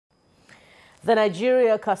The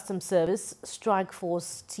Nigeria Customs Service Strike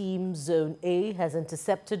Force Team Zone A has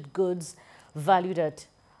intercepted goods valued at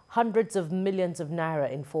hundreds of millions of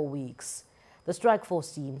naira in 4 weeks. The Strike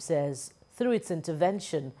Force team says through its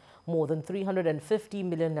intervention, more than 350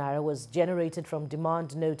 million naira was generated from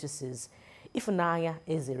demand notices. N800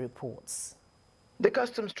 Eze reports. The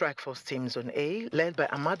Customs Strike Force Team Zone A, led by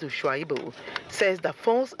Amadou Shuaibu, says that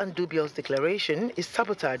false and dubious declaration is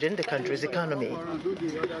sabotaging the country's economy.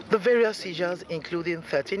 The various seizures, including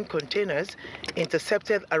 13 containers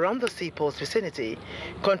intercepted around the seaport's vicinity,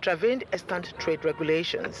 contravened extant trade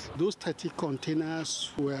regulations. Those 30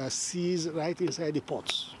 containers were seized right inside the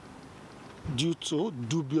ports due to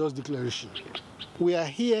dubious declaration. We are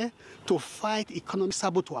here to fight economic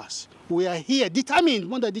saboteurs. We are here determined,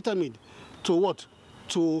 more than determined, to what?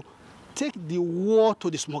 To take the war to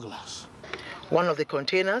the smugglers. One of the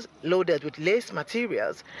containers, loaded with lace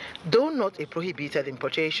materials, though not a prohibited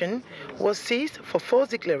importation, was seized for false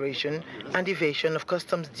declaration and evasion of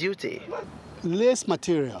customs duty. Lace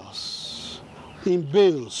materials in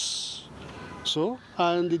bales.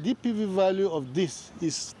 And the DPV value of this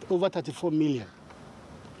is over 34 million,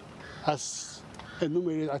 as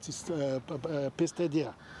enumerated, as is pasted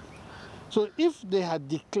here. So if they had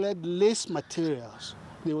declared lace materials,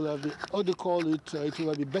 they will have, how they call it, it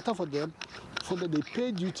will be better for them, so that they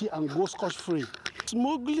pay duty and go scotch-free.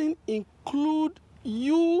 Smuggling include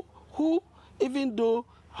you who, even though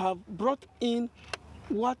have brought in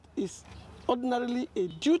what is ordinarily a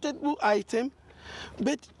dutiable item,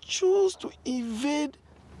 but choose to evade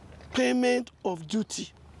payment of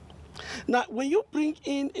duty. Now, when you bring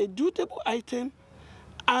in a dutiable item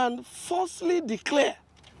and falsely declare,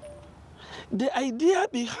 the idea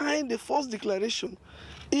behind the false declaration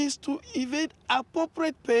is to evade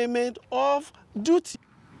appropriate payment of duty.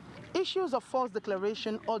 Issues of false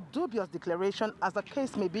declaration or dubious declaration, as the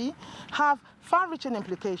case may be, have far-reaching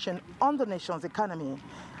implications on the nation's economy.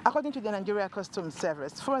 According to the Nigeria Customs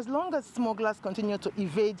Service, for as long as smugglers continue to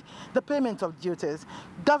evade the payment of duties,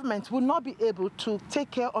 government will not be able to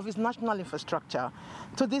take care of its national infrastructure.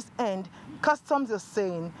 To this end, Customs is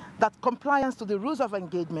saying that compliance to the rules of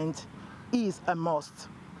engagement is a must.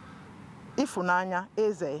 N800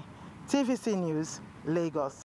 Eze, TVC News, Lagos.